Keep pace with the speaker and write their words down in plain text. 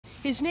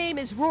His name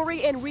is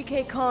Rory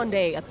Enrique Conde,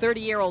 a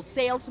 30-year-old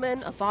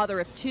salesman, a father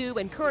of two,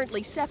 and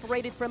currently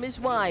separated from his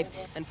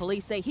wife. And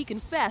police say he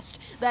confessed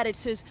that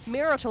it's his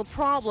marital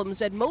problems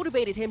that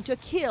motivated him to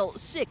kill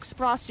 6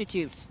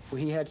 prostitutes.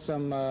 He had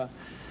some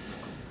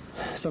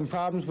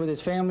problems with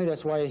his family.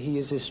 That's why he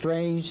is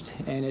estranged,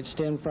 and it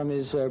stemmed from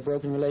his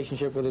broken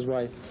relationship with his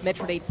wife.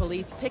 Metro-Dade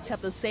police picked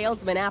up the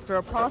salesman after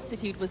a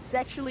prostitute was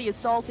sexually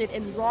assaulted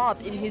and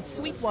robbed in his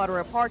Sweetwater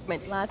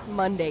apartment last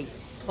Monday.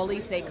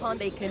 Police say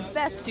Conde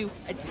confessed to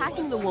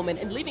attacking the woman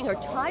and leaving her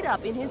tied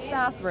up in his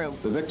bathroom.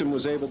 The victim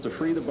was able to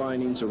free the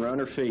bindings around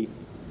her feet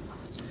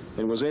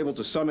and was able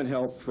to summon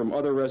help from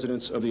other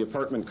residents of the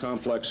apartment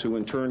complex, who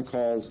in turn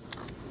called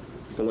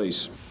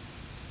police.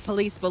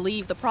 Police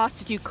believe the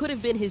prostitute could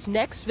have been his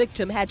next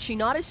victim had she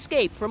not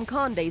escaped from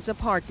Conde's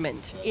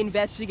apartment.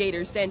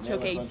 Investigators then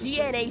took a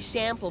DNA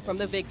sample from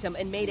the victim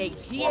and made a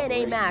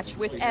DNA match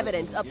with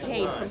evidence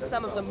obtained from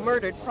some of the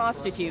murdered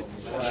prostitutes.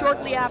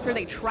 Shortly after,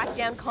 they tracked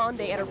down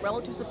Conde at a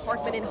relative's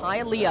apartment in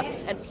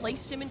Hialeah and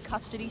placed him in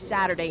custody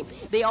Saturday.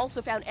 They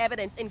also found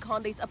evidence in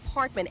Conde's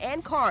apartment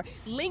and car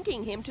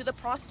linking him to the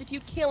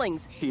prostitute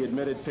killings. He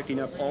admitted picking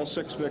up all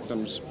 6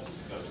 victims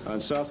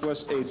on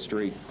Southwest 8th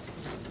Street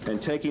and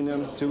taking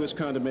them to his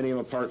condominium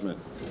apartment.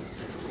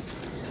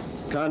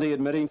 Conde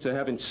admitting to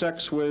having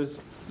sex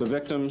with the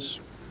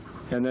victims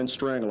and then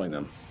strangling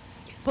them.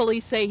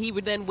 Police say he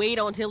would then wait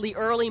until the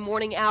early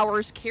morning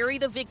hours, carry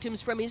the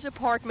victims from his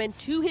apartment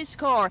to his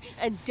car,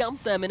 and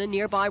dump them in a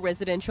nearby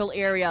residential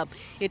area.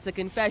 It's a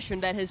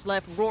confession that has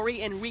left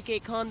Rory Enrique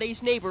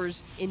Conde's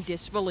neighbors in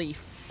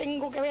disbelief.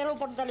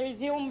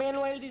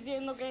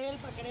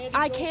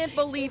 I can't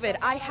believe it.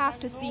 I have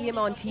to see him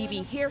on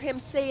TV, hear him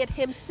say it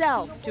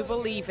himself to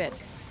believe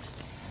it.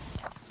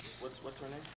 What's her name?